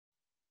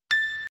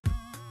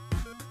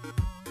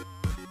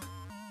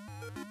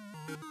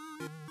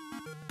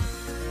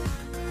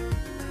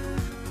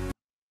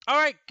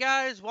Alright,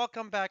 guys,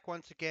 welcome back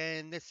once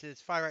again. This is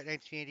Fire at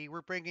 1980.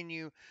 We're bringing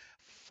you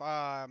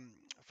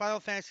Final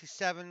Fantasy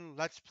VII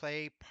Let's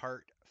Play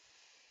Part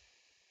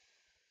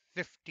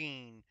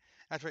 15.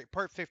 That's right,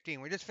 Part 15.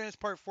 We just finished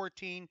Part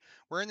 14.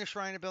 We're in the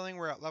Shrine of Building.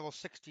 We're at level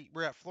 60.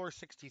 We're at floor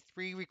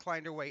 63. We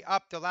climbed our way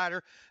up the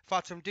ladder,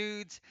 fought some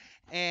dudes,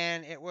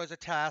 and it was a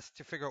task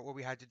to figure out what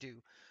we had to do.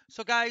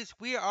 So, guys,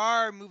 we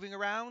are moving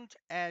around,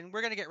 and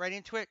we're going to get right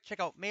into it. Check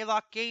out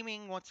Malock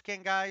Gaming once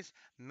again, guys.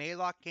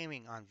 Malock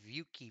Gaming on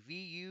Vueki,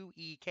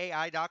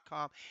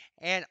 VUEKI.com,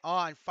 and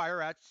on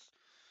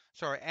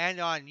and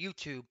on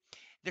YouTube.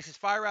 This is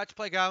Fire Rats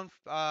Playground,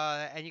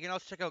 and you can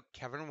also check out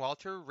Kevin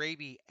Walter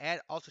Raby,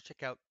 and also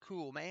check out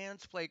Cool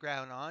Man's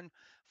Playground on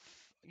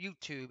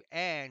YouTube,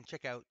 and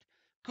check out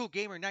Cool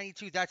Gamer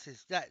 92.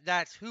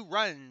 That's who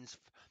runs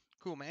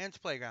Cool Man's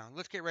Playground.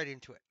 Let's get right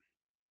into it.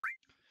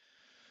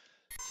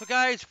 So,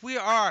 guys, we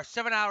are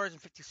 7 hours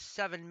and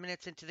 57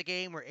 minutes into the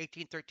game. We're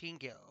 1813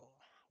 Gil.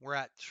 We're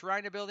at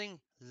Shrine Building,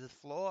 the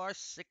floor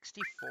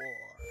 64.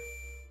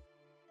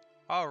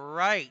 All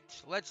right,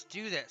 let's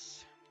do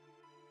this.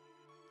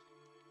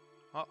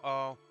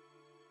 Uh-oh.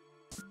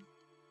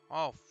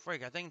 Oh,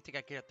 frig, I didn't think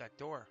I could get that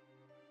door.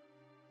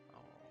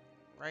 All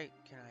right,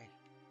 can I...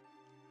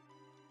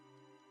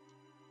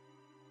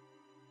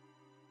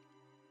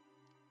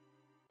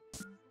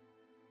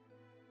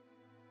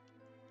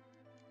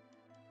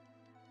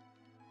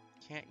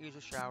 Can't use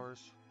the showers.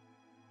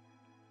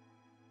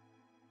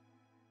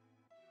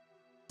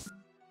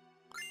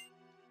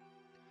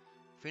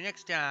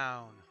 Phoenix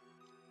down.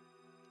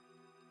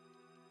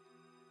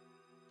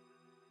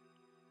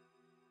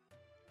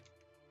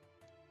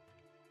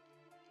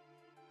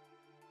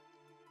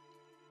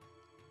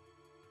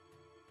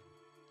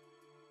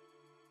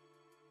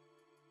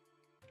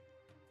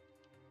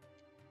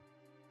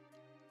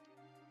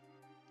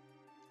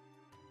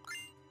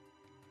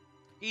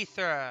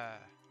 Ether.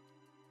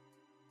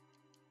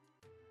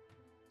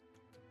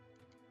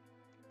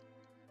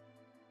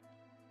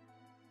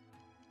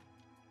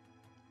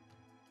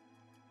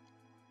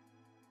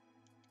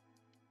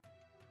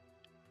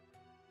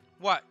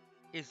 What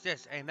is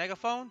this? A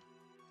megaphone?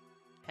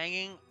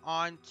 Hanging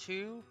on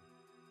to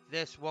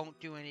this won't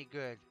do any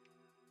good.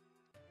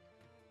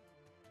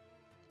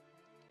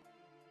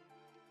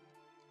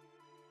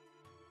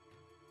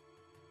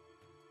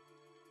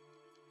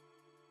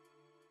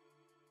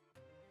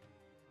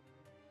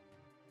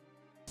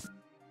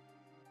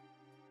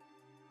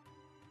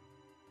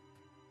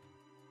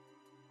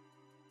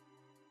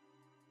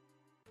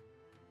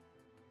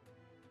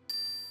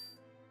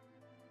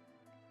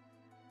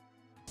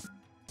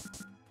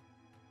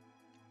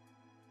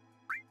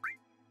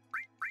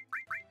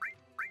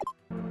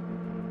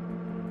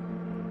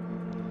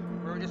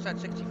 We were just at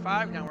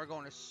 65, now we're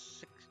going to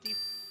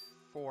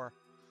 64.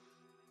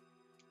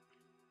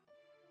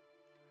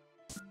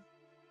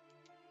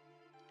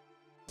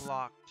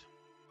 Locked.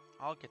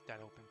 I'll get that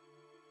open.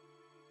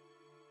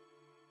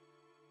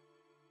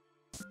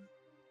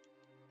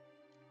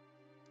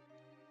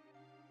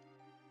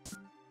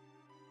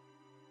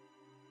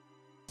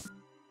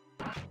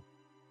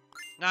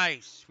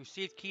 Nice.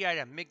 Received key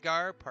item.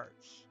 Midgar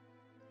parts.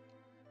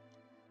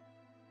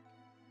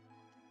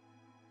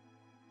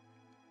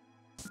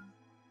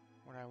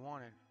 What I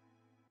wanted.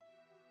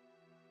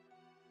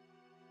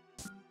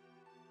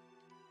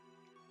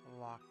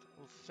 Locked.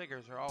 Oh,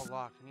 figures are all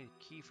locked. I need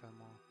a key for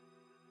them all.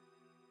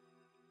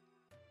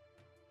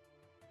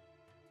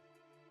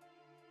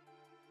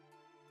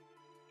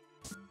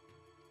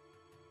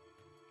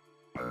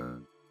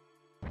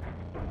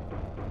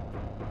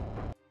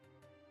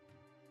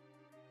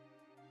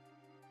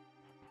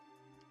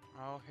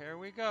 Oh, here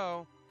we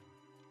go.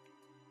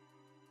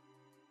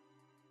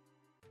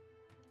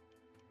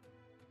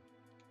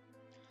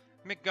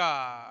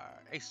 Midgar,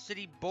 a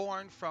city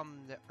born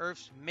from the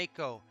Earth's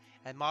Mako,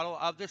 and model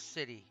of the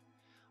city.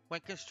 When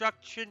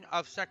construction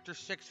of Sector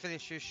 6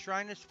 finishes,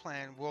 Shriner's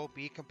plan will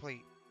be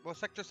complete. Well,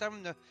 Sector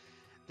 7,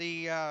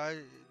 the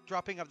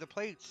dropping of the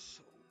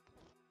plates.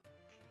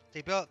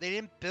 They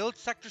didn't build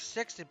Sector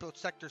 6, they built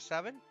Sector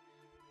 7?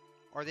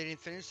 Or they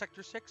didn't finish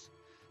Sector 6?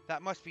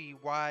 That must be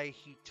why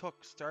he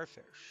took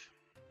Starfish.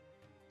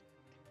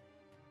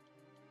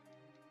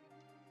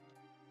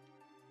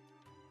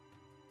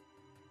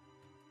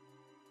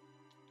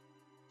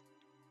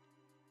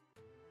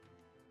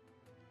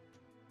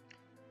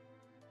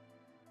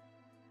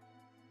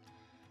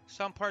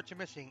 Some parts are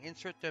missing.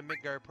 Insert the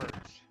Midgar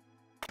parts.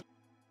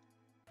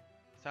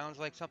 Sounds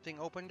like something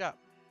opened up.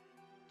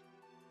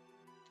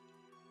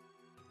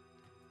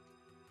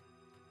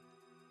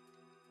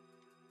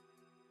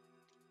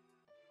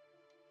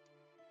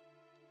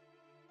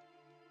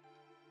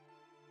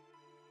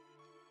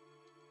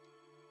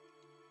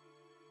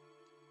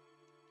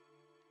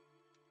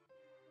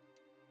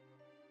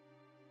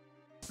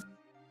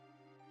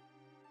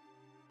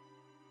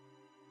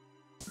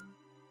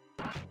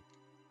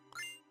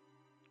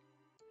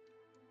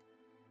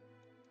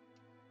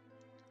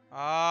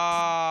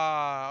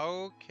 Ah,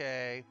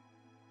 okay.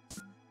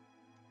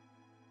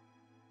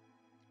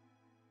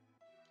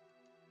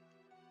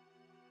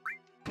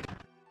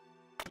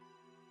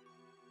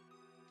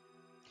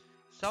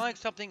 Sound like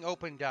something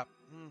opened up.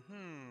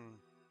 Mm-hmm.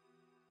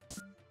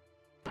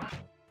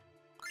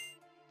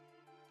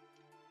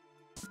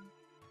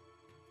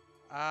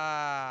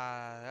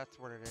 Ah, that's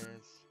what it is.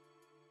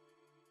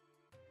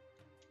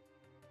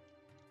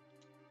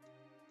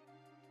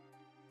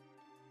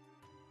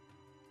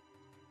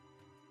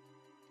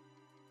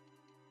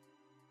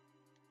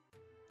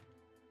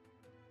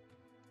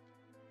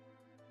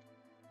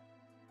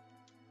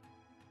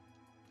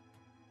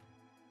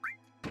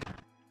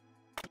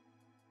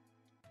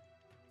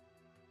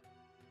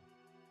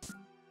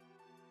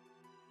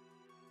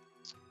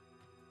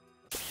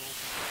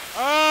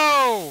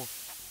 Oh!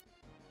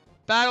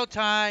 Battle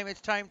time.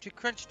 It's time to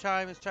crunch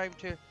time. It's time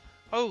to...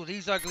 Oh,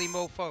 these ugly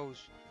mofos.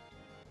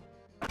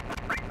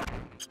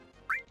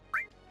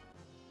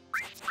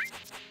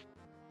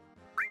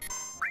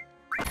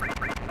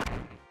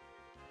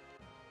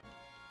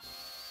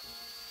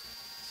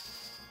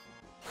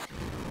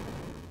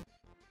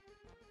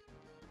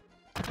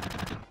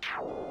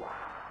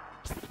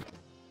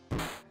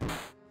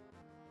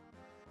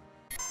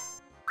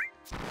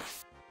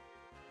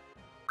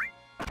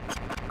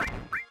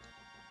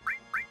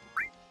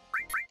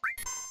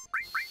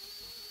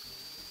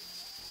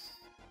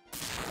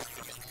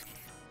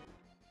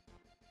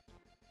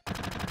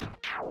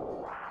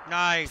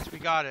 Nice, we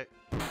got it.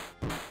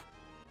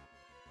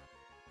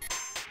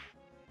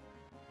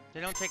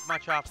 They don't take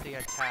much off the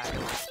attack.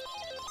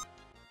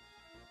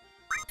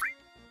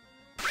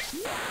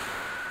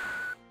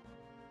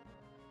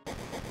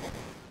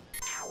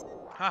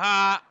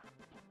 Haha!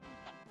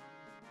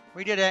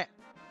 We did it.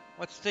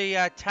 What's the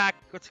attack?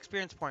 What's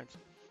experience points?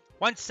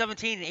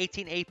 117 and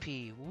 18 AP.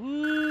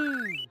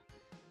 Woo!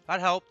 That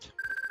helped.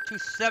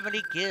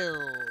 270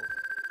 gil.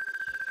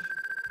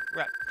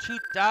 We're at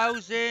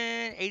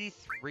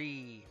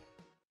 2,083.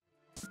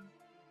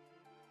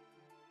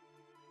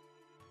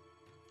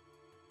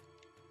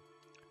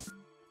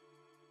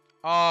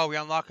 Oh, we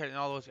unlock it in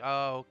all those.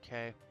 Oh,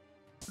 okay.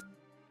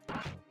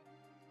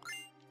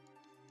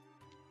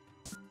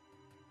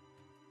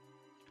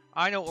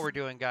 I know what we're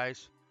doing,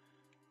 guys.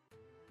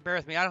 Bear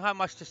with me. I don't have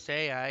much to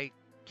say. I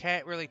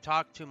can't really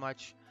talk too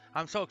much.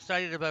 I'm so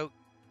excited about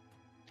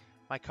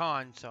my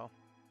con, so.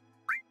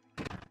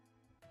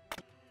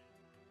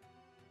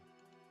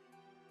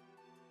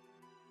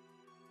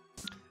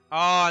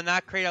 Oh, and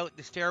that crate out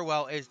the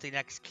stairwell is the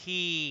next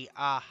key.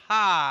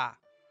 Aha!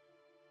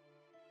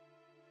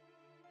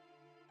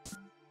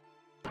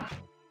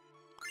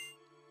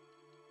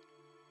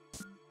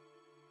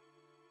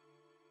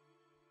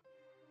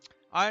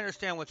 I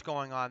understand what's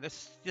going on.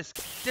 This.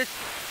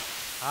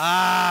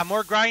 Ah,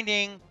 more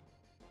grinding.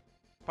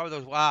 Probably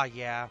those. Ah,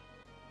 yeah.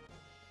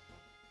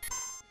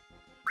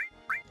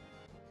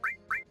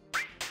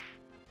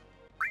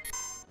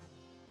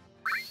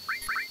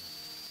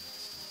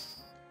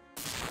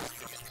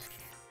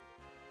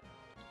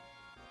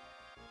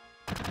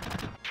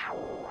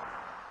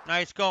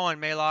 Nice going,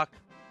 Malock.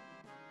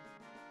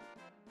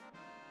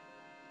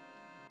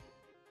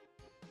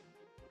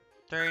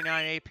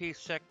 $39 AP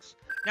 6.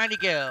 90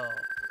 gil.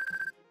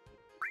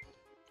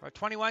 Or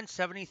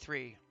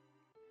 2173.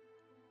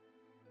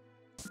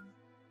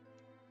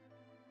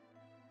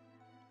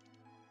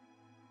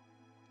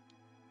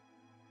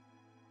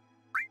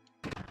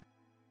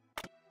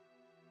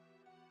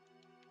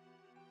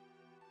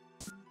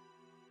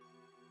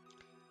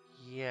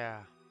 Yeah.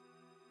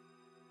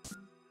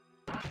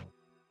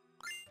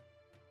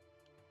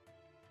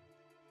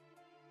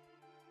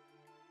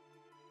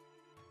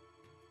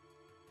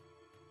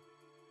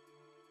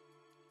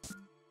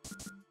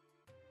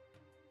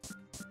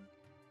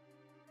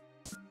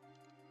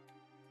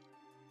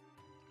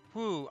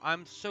 Whew,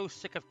 I'm so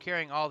sick of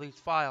carrying all these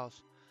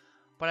files.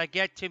 But I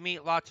get to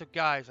meet lots of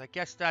guys. I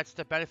guess that's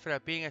the benefit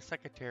of being a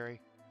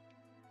secretary.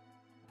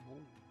 Oh,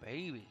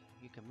 baby.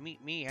 You can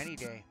meet me any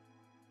day.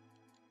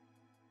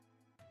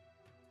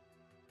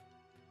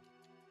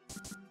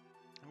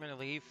 I'm going to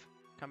leave.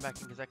 Come back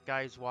in because that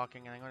guy's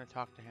walking and I'm going to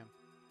talk to him.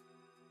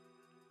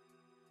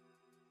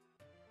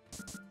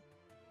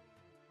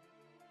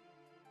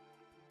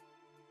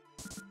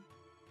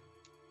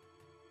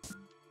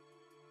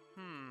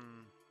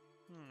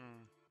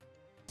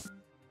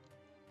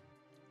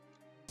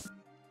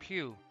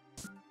 Pew.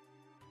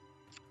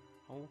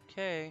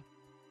 Okay.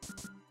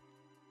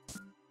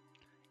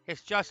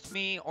 It's just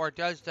me, or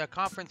does the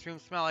conference room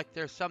smell like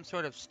there's some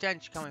sort of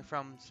stench coming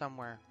from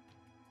somewhere?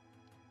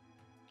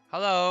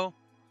 Hello?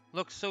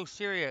 Looks so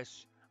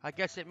serious. I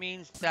guess it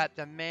means that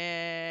the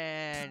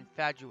man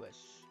fabulous.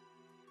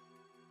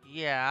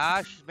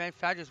 Yeah, she's man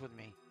fabulous with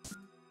me.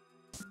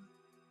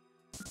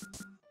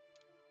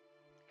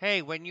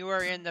 Hey, when you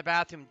are in the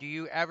bathroom, do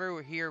you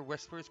ever hear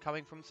whispers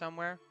coming from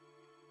somewhere?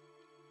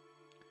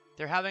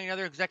 They're having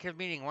another executive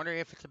meeting. Wonder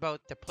if it's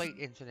about the plate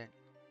incident.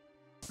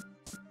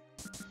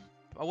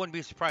 I wouldn't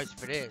be surprised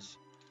if it is.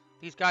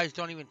 These guys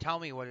don't even tell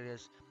me what it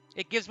is.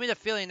 It gives me the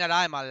feeling that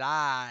I'm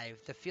alive.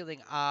 The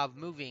feeling of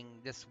moving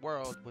this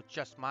world with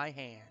just my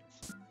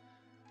hands.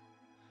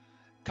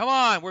 Come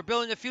on, we're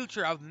building the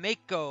future of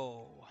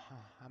Mako.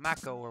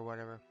 Mako or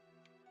whatever.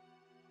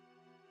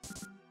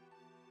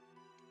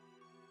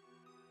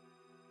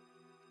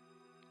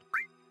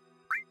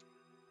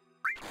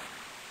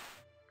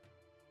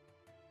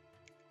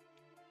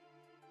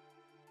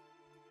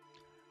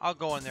 I'll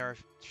go in there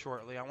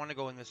shortly. I want to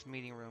go in this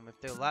meeting room if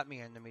they'll let me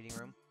in the meeting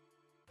room.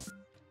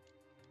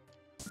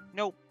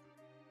 Nope.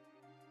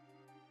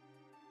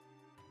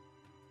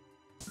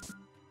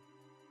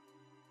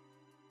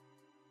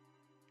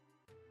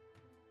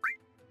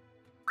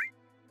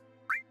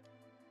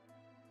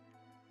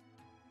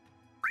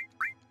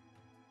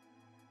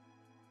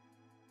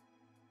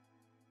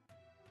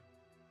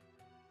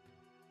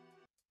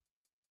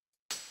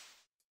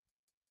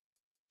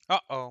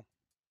 Uh-oh.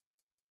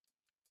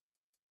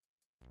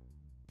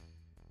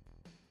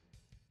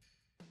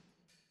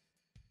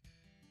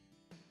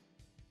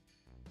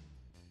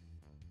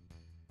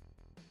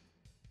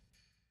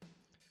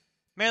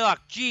 Malock,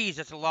 geez,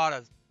 that's a lot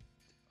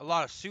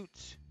of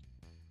suits.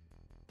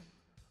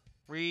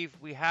 Reeve,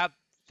 we have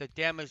the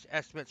damage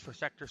estimates for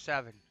Sector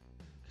 7.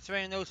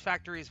 Considering those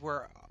factories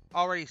were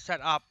already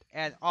set up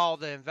and all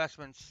the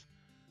investments,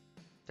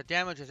 the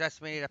damage is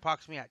estimated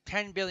approximately at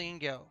 10 billion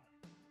gil.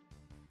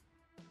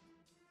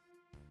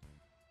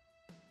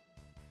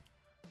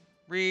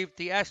 Reeve,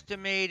 the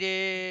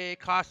estimated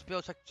cost to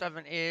build Sector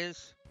 7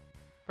 is...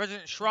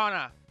 President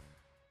Shrana,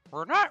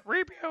 we're not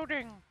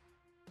rebuilding.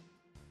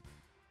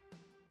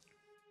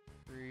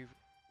 Reeve,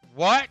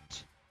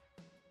 what?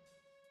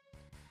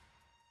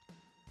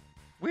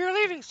 We are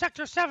leaving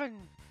Sector 7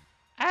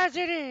 as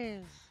it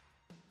is,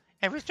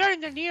 and we're starting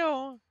the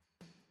Neo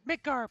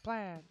Midgar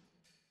plan.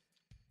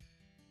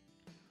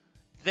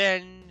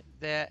 Then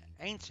the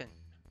ancient.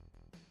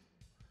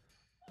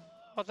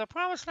 Well, the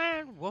promised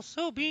land will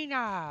still be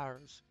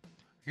ours.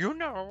 You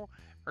know,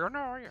 you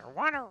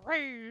want to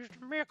raise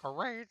the Midgar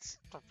rates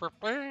to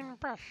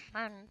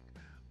 15%.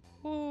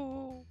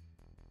 Ooh,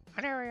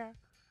 an area.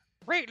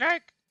 Rate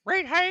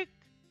hike.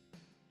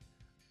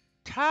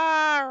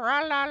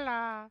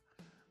 Ta-ra-la-la.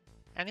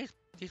 And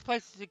these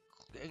places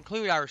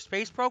include our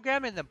space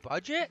program in the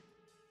budget?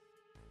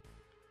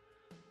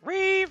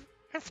 Reeve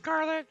and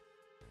Scarlet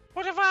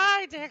will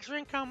divide the extra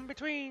income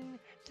between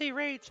the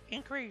rates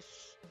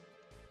increase.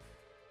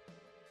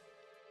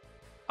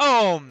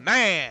 Oh,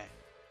 man!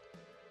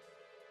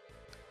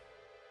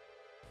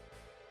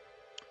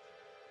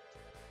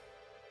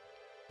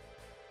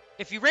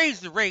 If you raise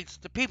the rates,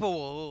 the people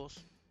will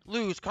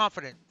lose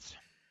confidence.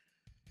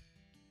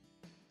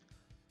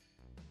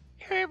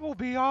 It will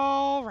be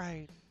all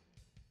right.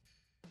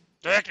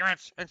 The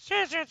ignorance and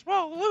citizens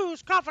will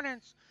lose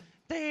confidence.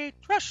 They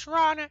trust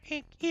Shrana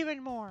Inc.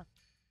 even more.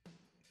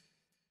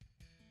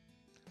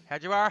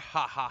 Hajiwar,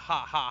 ha ha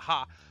ha ha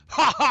ha.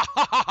 Ha ha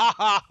ha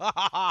ha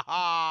ha ha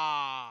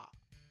ha.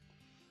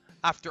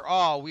 After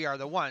all, we are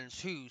the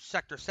ones who saved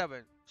Sector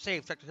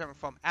 7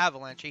 from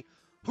Avalanche.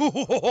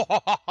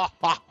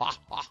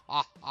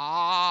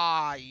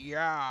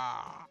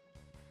 Yeah.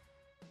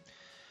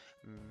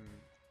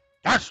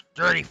 That's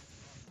dirty.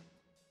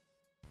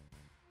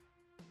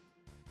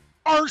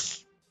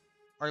 Arse.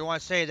 Or you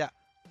want to say that?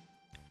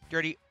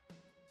 Dirty.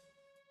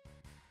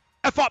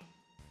 F up.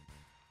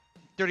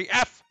 Dirty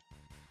F.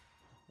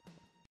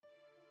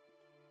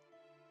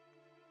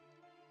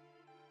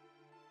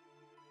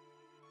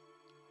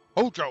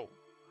 Hojo.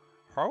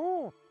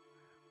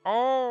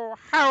 Oh,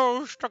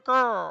 how's the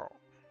girl?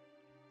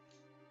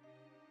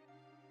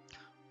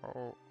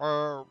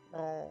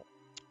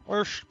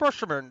 Her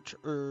specimen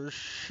is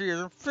she is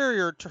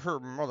inferior to her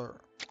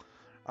mother.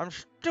 I'm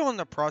still in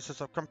the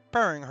process of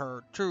comparing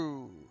her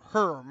to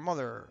her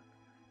mother,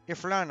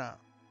 Iflana.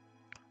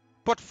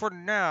 But for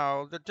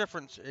now, the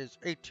difference is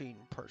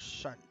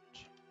 18%.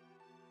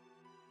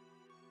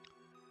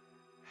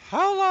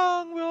 How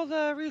long will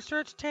the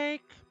research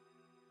take?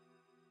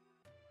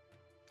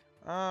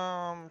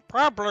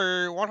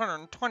 Probably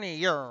 120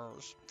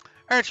 years.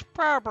 It's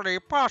probably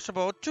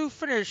possible to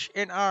finish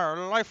in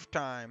our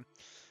lifetime,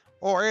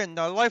 or in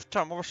the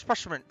lifetime of a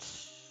specimen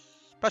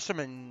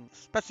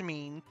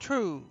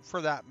 2,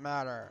 for that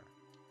matter.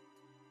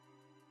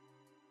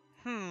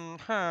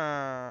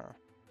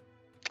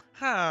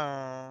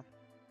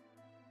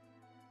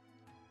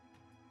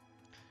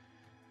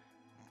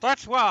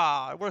 That's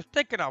why we're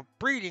thinking of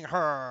breeding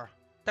her.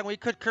 Then we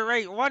could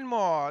create one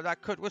more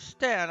that could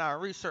withstand our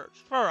research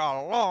for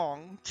a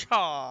long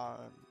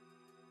time.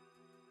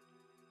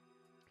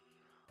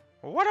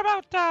 What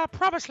about the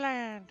Promised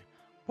Land?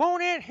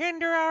 Won't it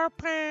hinder our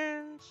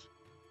plans?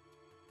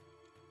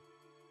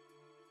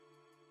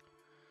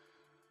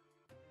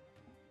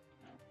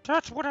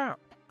 That's what I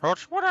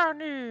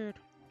need.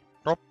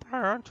 The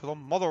plan to the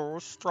mother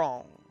is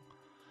strong,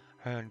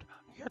 and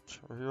yet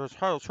it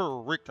has her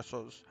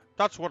weaknesses.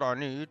 That's what I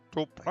need.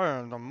 To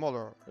plan the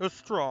mother is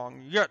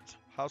strong, yet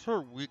has her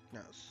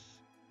weakness.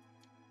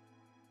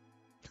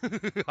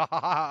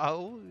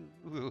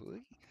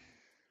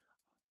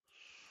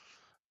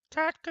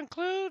 That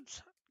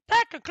concludes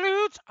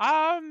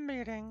our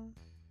meeting.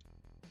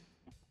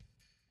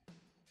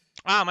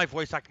 My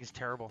voice acting is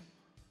terrible.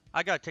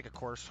 I gotta take a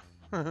course.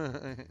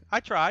 I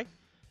try.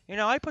 You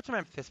know, I put some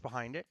emphasis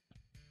behind it.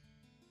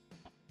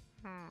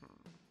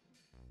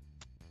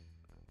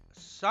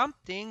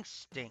 Something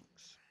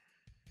stinks.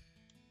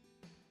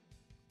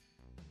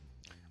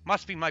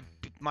 Must be my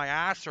my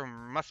ass or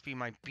must be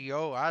my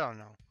BO. I don't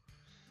know.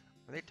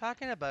 Are they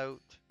talking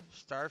about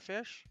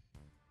starfish?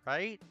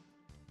 Right?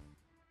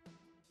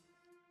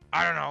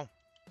 I don't know.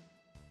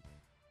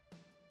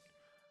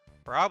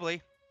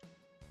 Probably.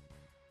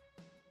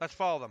 Let's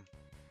follow them.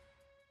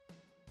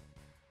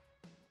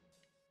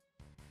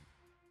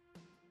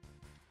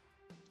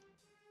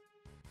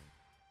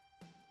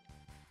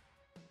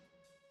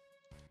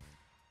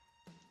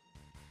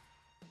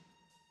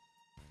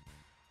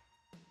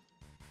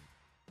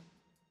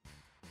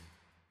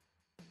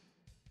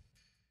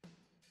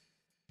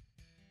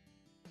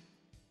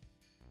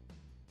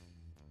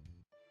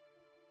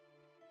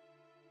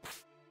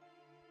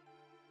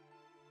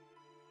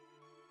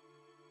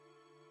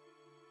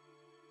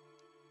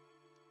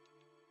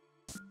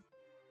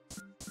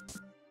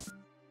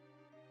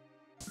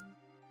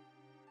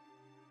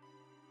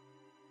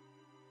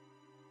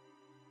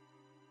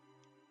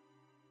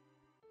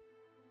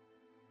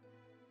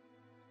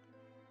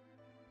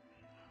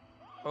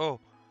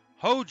 Oh,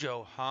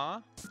 Hojo, huh?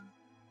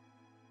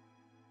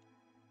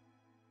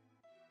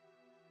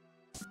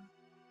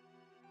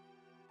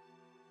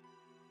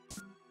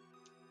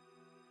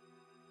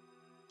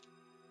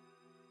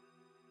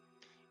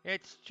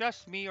 It's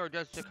just me, or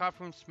does the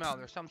cough room smell?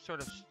 There's some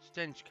sort of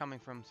stench coming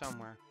from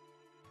somewhere.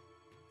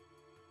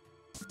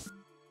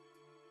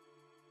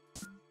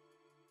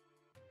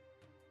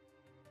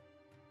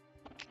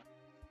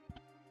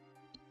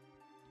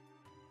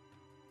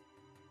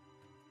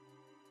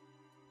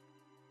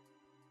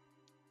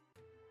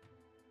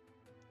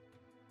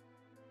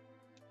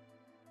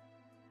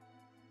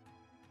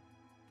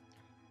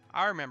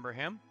 I remember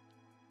him.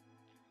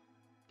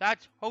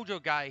 That's Hojo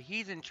guy.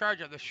 He's in charge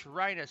of the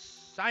Shrine of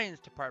Science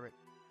Department.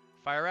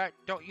 Fire Rat,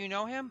 don't you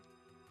know him?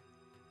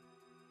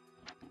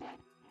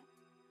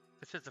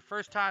 This is the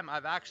first time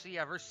I've actually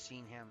ever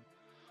seen him.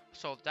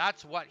 So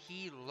that's what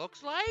he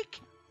looks like?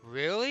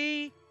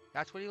 Really?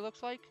 That's what he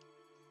looks like?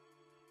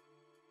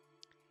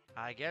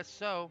 I guess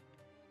so.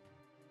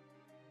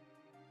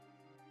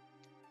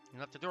 You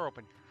left the door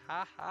open.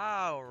 Ha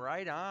ha,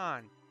 right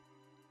on.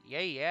 Yeah,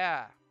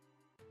 yeah.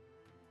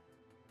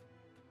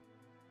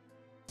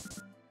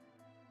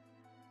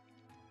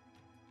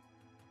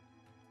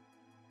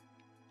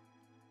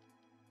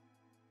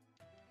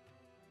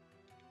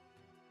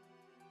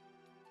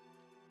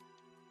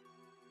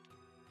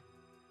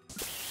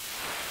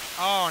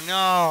 Oh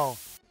no.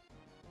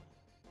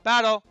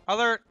 Battle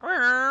alert.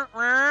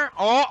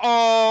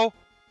 Uh-oh.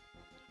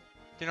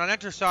 Do not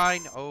enter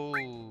sign. Oh.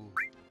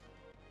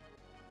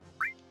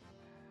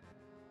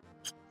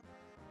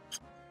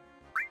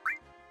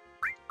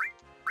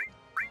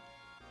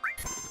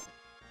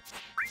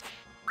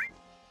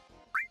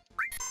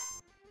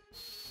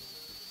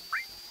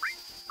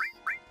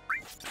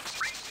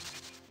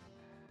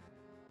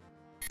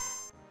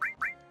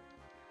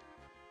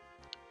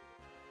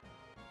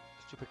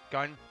 Stupid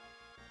gun.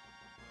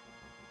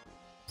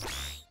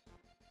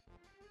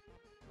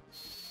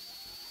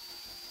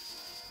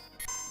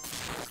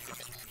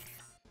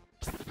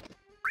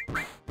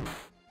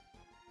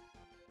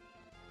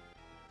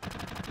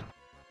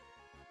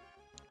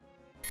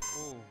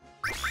 Ooh.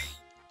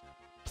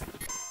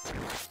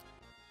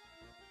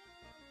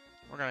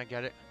 We're gonna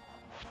get it.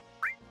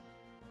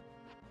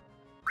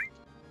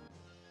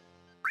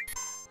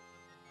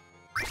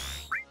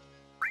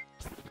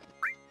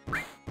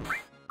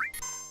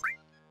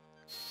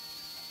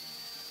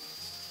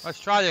 Let's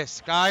try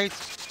this, guys.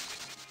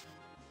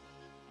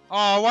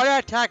 Oh, why did I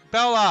attack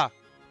Bella?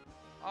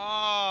 Oh,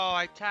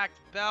 I attacked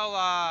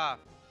Bella.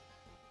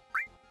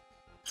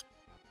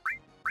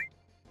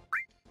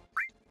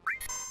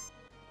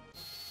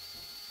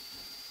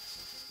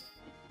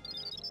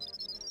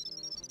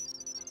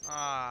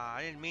 Ah,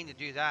 I didn't mean to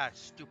do that,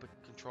 stupid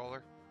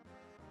controller.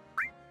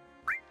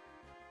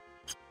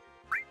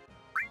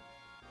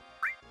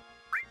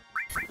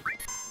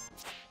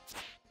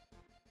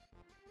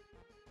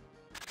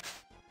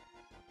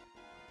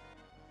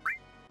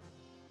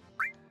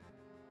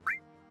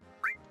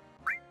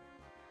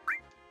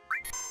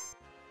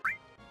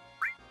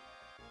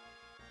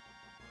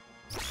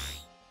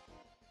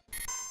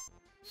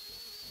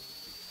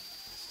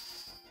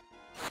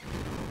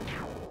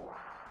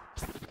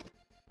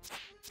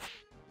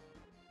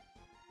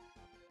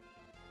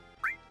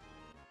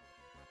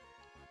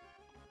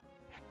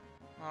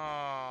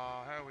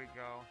 Oh, here we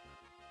go.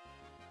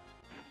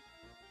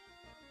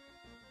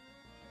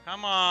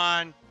 Come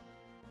on.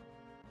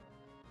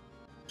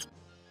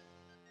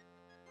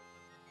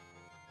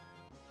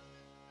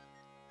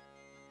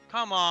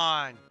 Come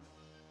on.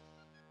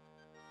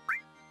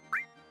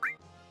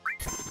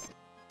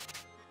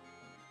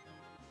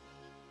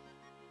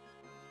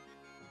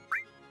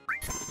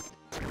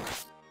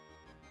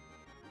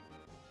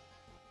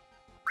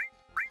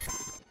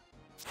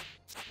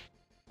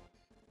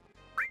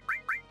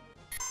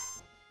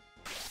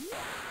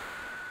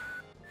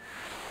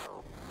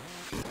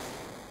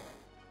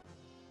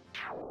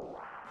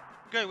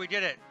 Good, we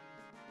did it.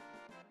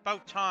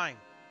 About time.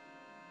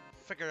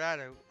 Figure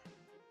that out.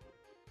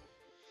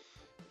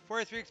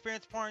 43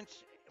 experience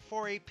points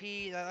 4 AP.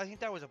 I think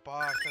that was a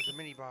boss. That was a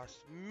mini boss.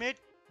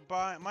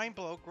 Mind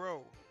Blow,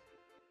 grow.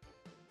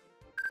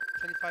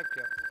 25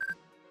 kill.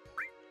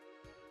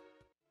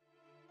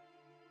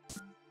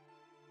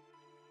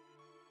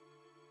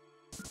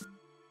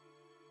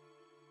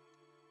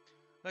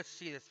 Let's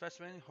see, the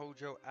specimen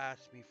Hojo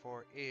asked me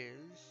for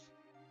is...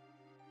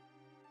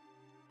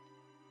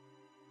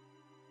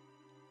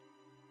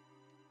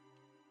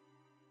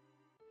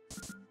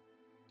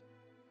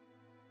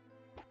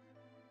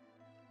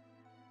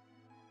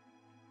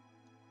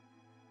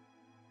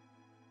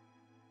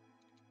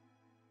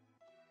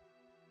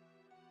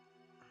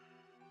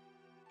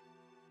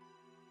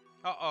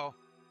 Uh-oh.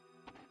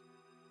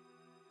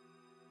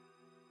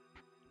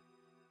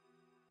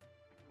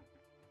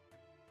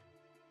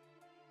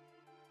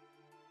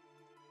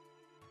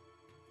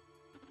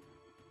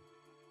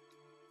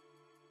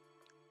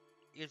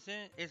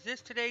 Is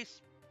this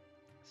today's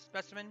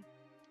specimen?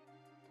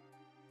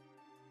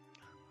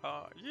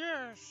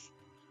 Yes.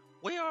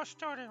 We are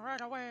starting right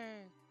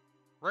away.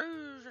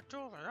 Raise it to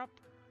the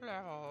upper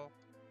level.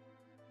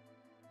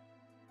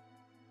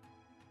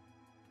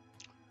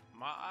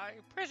 My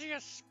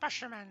precious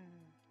specimen.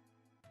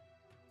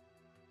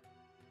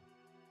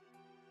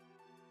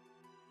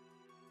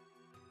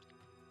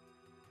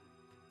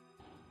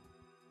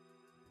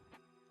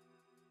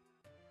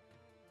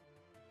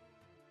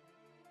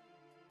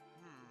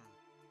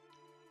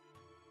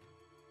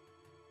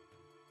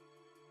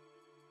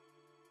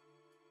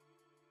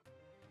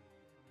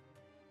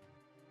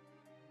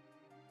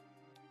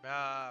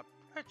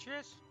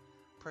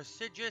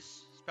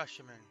 Prestigious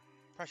specimen.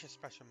 Precious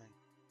specimen.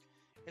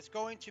 It's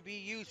going to be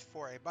used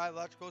for a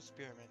biological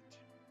experiment.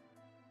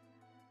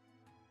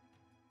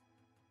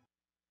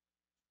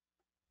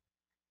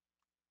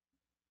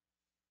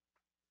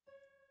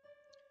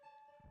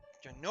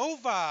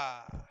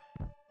 Jenova!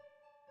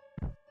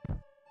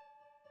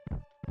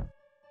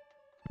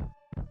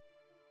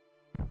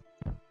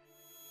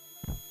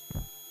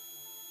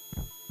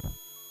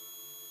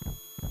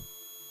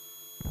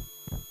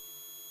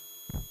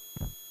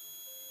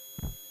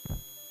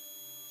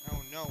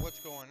 Oh no, what's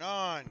going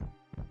on?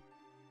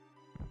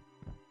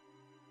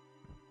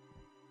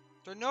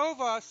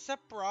 Jenova,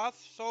 Sephiroth,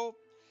 so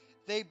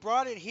they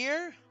brought it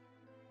here?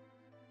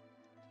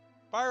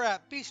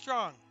 Byrat, be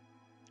strong.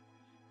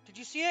 Did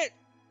you see it?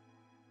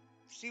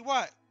 See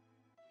what?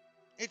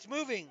 It's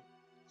moving.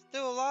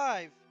 Still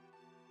alive.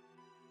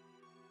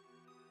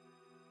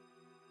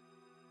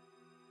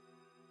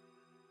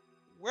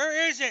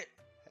 Where is it?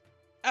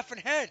 Effing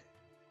head.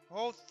 The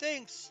whole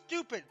thing's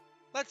stupid.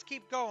 Let's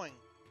keep going.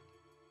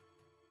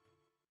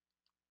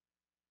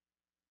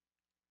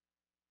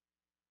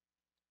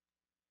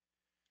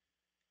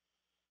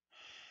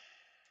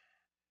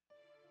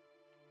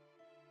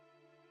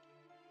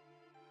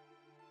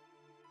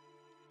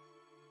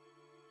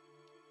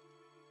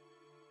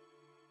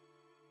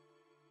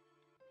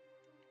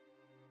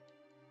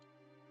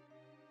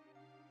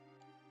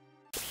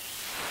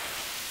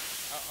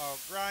 Uh-oh,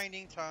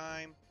 grinding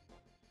time.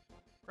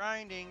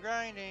 Grinding.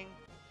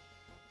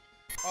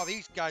 Oh,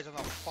 these guys on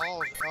the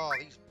balls. Oh,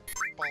 these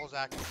balls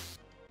act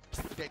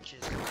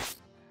bitches.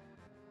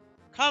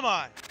 Come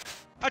on.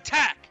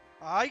 Attack.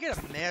 Oh, you get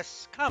a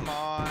miss. Come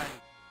on.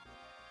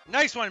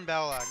 Nice one,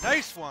 Bella.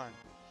 Nice one.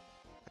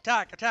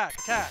 Attack.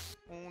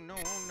 Oh, no.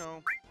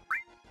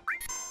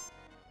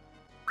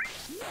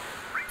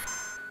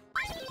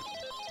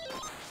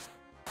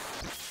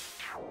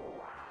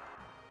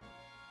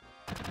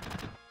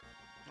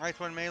 Nice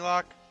one,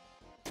 Malock.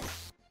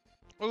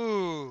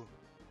 Ooh.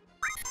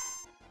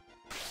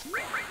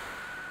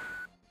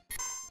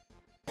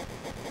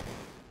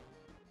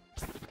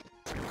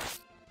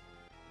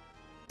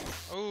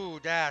 Ooh,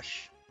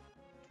 dash.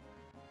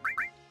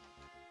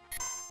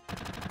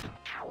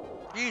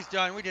 He's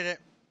done. We did it.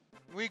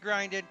 We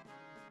grinded.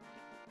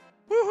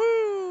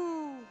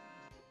 Woohoo!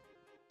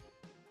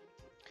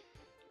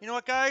 You know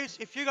what, guys?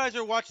 If you guys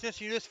are watching this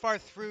and you're this far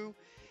through,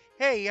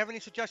 hey, you have any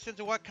suggestions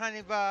of what kind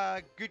of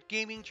good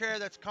gaming chair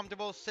that's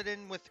comfortable, sit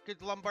in with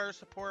good lumbar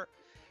support?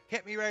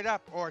 Hit me right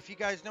up. Or if you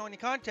guys know any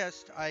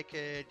contests I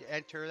could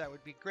enter, that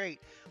would be great.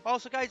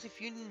 Also, guys,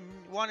 if you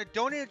want to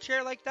donate a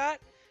chair like that,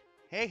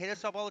 hey, hit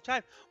us up all the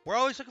time. We're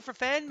always looking for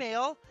fan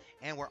mail,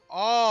 and we're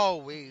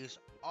always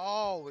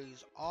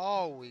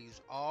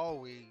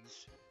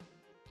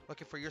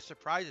looking for your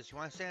surprises. You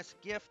want to send us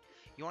a gift?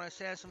 You want to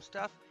send us some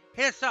stuff?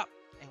 Hit us up,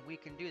 and we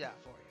can do that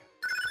for you.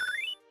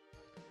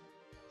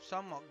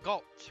 Some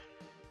Galt.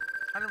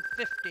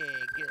 150.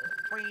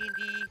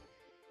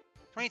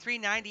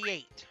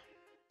 23.98.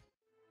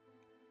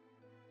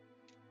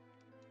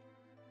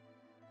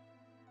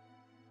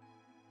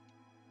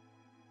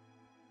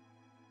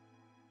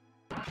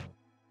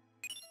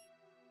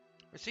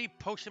 Receive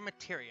potion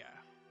materia.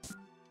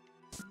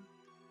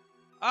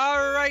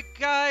 Alright,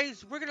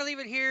 guys. We're going to leave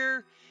it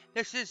here.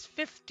 This is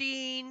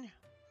 15.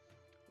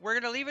 We're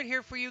going to leave it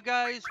here for you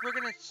guys. We're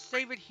going to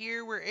save it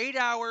here. We're 8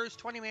 hours,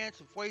 20 minutes,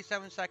 and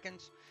 47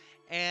 seconds.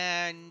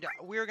 And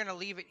we're going to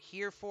leave it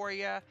here for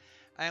you.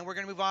 And we're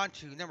going to move on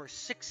to number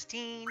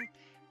 16.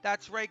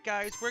 That's right,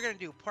 guys. We're going to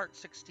do part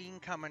 16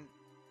 coming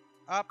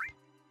up.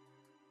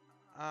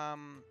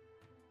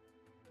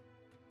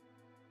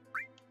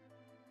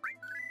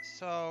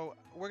 So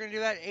we're going to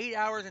do that 8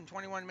 hours and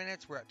 21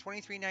 minutes. We're at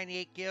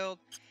 2398 guild.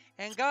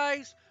 And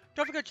guys,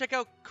 don't forget to check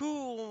out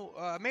cool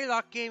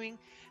Malock Gaming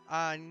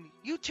on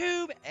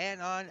YouTube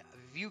and on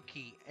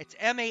Vuki. It's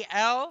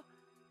MALGAMING,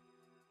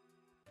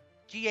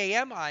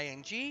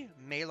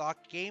 Malock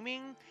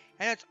Gaming.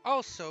 And it's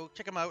also,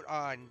 check them out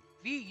on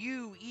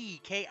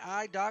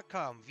VUEKI.com,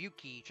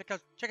 Vuki. Check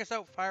us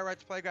out, Fire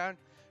Rats Playground.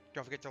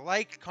 Don't forget to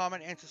like,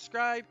 comment, and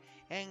subscribe.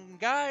 And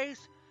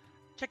guys,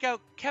 check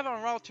out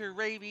Kevin Walter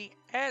Raby,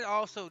 and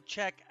also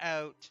check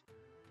out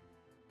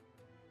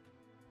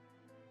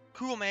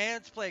Cool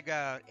Man's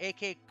Playground,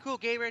 aka Cool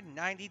Gamer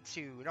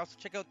 92. And also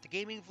check out the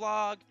gaming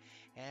vlog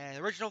and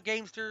Original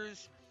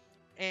Gamesters.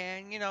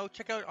 And, you know,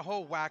 check out a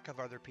whole whack of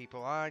other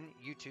people on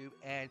YouTube.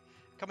 And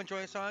come and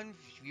join us on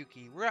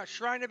Vuki. We're at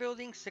Shrine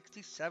Building,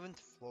 67th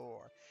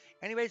floor.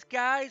 Anyways,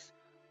 guys,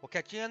 we'll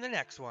catch you on the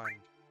next one.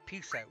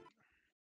 Peace out.